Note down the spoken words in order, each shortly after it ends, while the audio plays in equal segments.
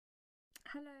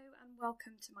Hello and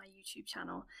welcome to my YouTube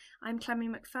channel. I'm Clemmie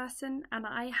McPherson and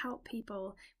I help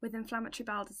people with inflammatory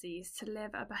bowel disease to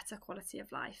live a better quality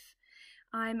of life.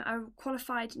 I'm a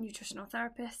qualified nutritional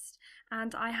therapist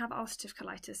and I have ulcerative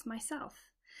colitis myself.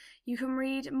 You can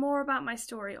read more about my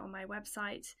story on my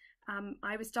website.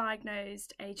 I was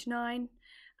diagnosed age 9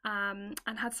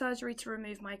 and had surgery to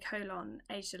remove my colon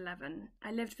aged 11.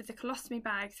 I lived with a colostomy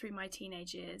bag through my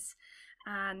teenage years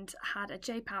and had a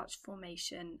J-pouch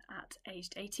formation at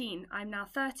aged 18. I'm now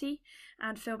 30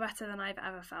 and feel better than I've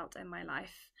ever felt in my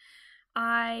life.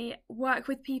 I work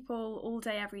with people all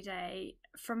day, every day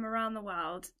from around the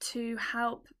world to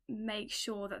help make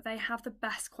sure that they have the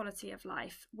best quality of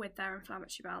life with their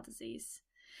inflammatory bowel disease.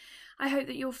 I hope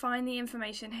that you'll find the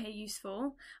information here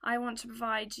useful. I want to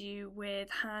provide you with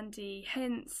handy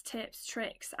hints, tips,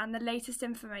 tricks, and the latest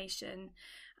information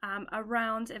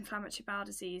around inflammatory bowel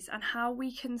disease and how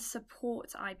we can support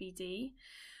IBD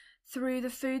through the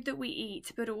food that we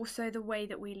eat, but also the way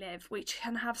that we live, which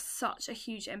can have such a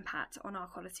huge impact on our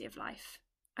quality of life.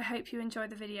 I hope you enjoy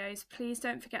the videos. Please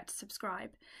don't forget to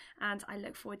subscribe, and I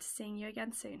look forward to seeing you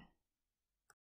again soon.